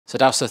So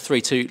Dowse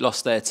 3-2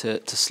 lost there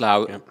to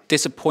Slough. Yeah.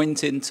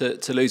 Disappointing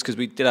to lose, because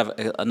we did have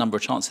a number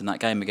of chances in that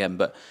game again,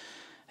 but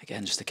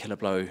again, just a killer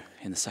blow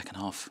in the second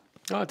half.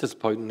 Oh,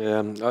 disappointing.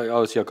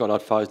 Obviously, I got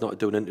advised not to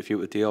do an interview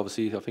today.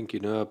 Obviously, I think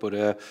you know, but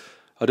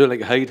I don't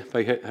like to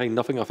hide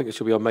nothing. I think it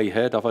should be on my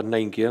head. I've had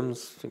 9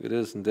 games, I think it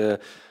is, and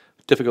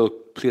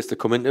difficult place to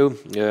come into.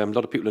 A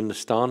lot of people in the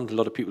stand, a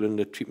lot of people in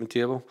the treatment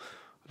table,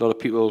 a lot of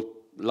people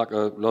lack a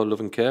lot of love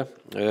and care.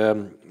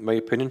 My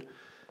opinion.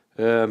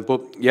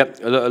 But yeah,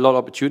 a lot of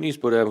opportunities,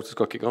 but we've just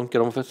got to get on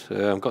with it.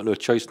 I've got no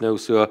choice now,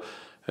 so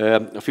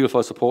I feel for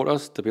our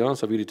supporters, to be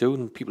honest, I really do,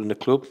 and people in the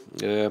club.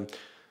 The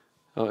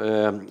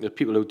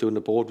people who do in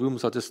the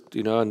boardrooms, I just,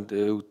 you know, and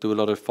who do a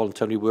lot of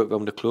voluntary work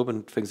around the club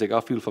and things like that.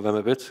 I feel for them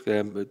a bit.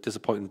 A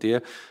disappointing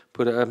day,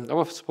 but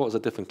our supporters are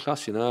a different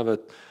class, you know.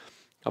 But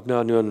I've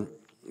now known,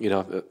 you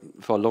know,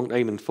 for a long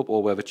time in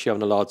football where we're cheering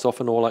the lads off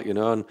and all that, you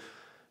know, and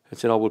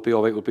saying, "Oh, we'll be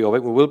all right, we'll be all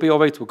right." We will be all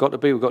right. We've got to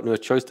be. We've got no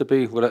choice to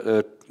be.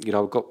 We'll, you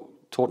know, we've got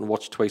taught and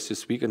watched twice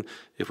this week, and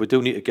if we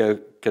do need to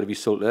get a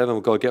result there, then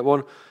we've got to get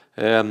one.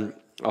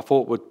 I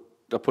thought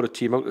I put a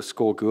team out to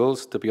score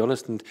goals, to be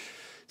honest, and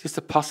just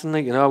the passing,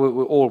 like, you know,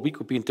 we all week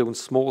we've been doing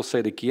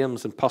small-sided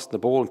games and passing the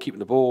ball and keeping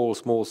the ball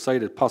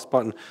small-sided, pass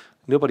back, and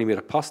nobody made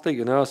a pass, like,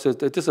 you know, so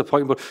it's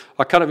disappointing. But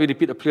I can't really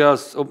beat the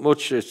players up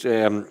much. It's,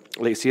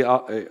 like you see,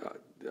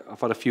 I've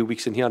had a few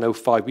weeks in here now,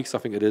 5 weeks I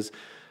think it is,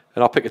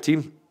 and I'll pick a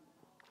team.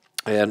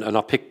 And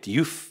I picked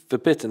youth a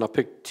bit, and I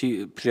picked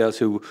players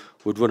who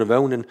would run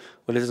around, and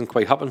when it doesn't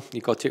quite happen,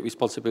 you've got to take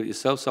responsibility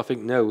yourself. So I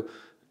think now,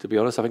 to be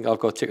honest, I think I've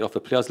got to take it off the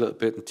players a little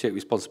bit and take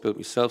responsibility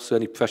myself. So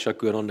any pressure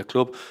going on the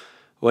club,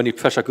 or any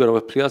pressure going on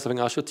with players, I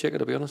think I should take it,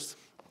 to be honest.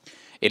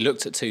 It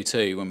looked at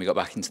 2-2 when we got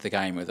back into the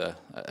game with a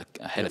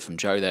header from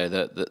Joe there.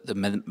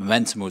 The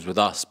momentum was with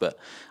us, but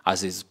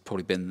as has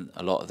probably been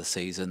a lot of the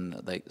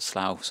season,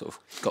 Slough sort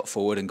of got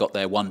forward and got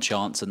their one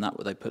chance, and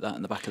they put that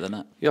in the back of the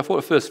net. Yeah, I thought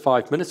the first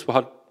 5 minutes we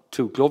had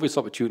 2 glorious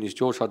opportunities.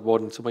 George had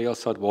one, somebody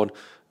else had one.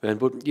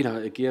 But, you know,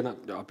 again,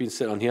 I've been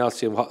sitting on here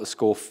saying we had to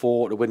score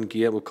 4 to win the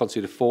game. We've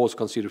conceded 4s,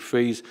 conceded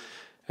 3s.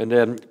 And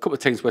a couple of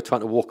times we're trying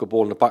to walk a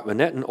ball in the back of the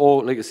net. And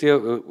all, like I say,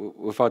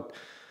 we've had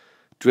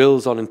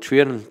drills on in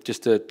training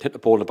just to hit the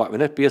ball in the back of the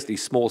net. Basically,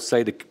 small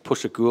side to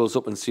push the goals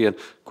up and saying,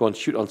 go on,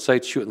 shoot on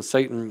sight, shoot on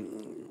sight.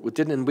 And we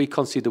didn't, and we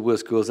conceded the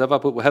worst goals ever.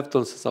 But we have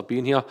done since I've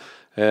been here.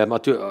 I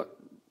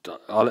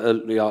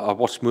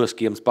watched most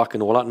games back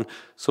and all that, and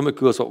some of the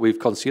goals what we've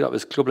conceded at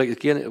this club, like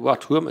again, we're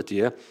at home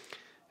today,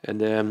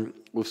 and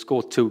we've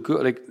scored 2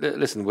 goals. Like,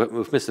 listen,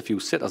 we've missed a few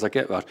sitters, I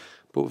get that,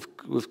 but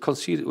we've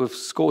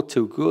scored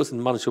 2 goals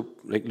and managed to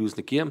like losing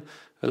the game.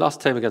 The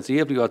last time against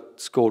Avery, we had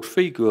scored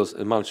 3 goals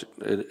and managed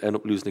to end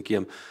up losing the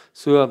game.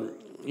 So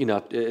you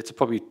know, it's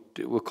probably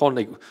we can't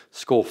like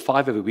score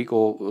 5 every week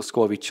or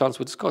score every chance.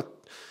 We just got.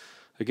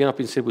 Again, I've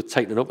been saying we're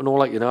tightening up and all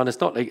that, you know, and it's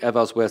not like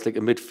Evers where it's like a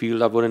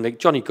midfielder running. Like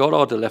Johnny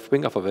Goddard, the left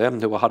winger for them,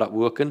 who I had at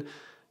working,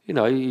 you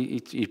know,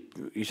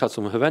 he's had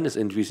some horrendous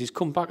injuries. He's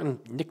come back and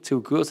nicked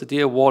 2 goals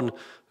today. One,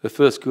 the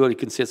first goal, you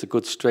can say it's a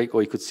good strike,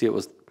 or you could say it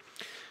was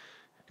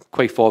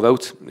quite far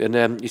out.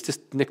 And he's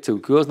just nicked 2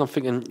 goals, and I'm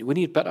thinking, we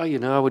need better, you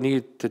know, we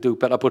need to do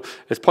better. But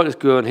it's pointless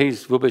going,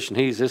 he's rubbish, and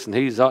he's this, and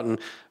he's that, and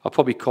I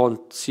probably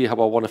can't see how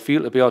I want to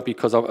feel, to be honest,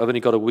 because I've only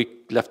got a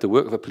week left to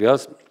work with the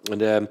players.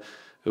 And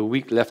a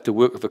week left to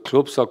work with the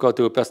club, so I've got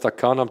to do the best I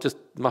can. I'm just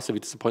massively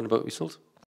disappointed about the results.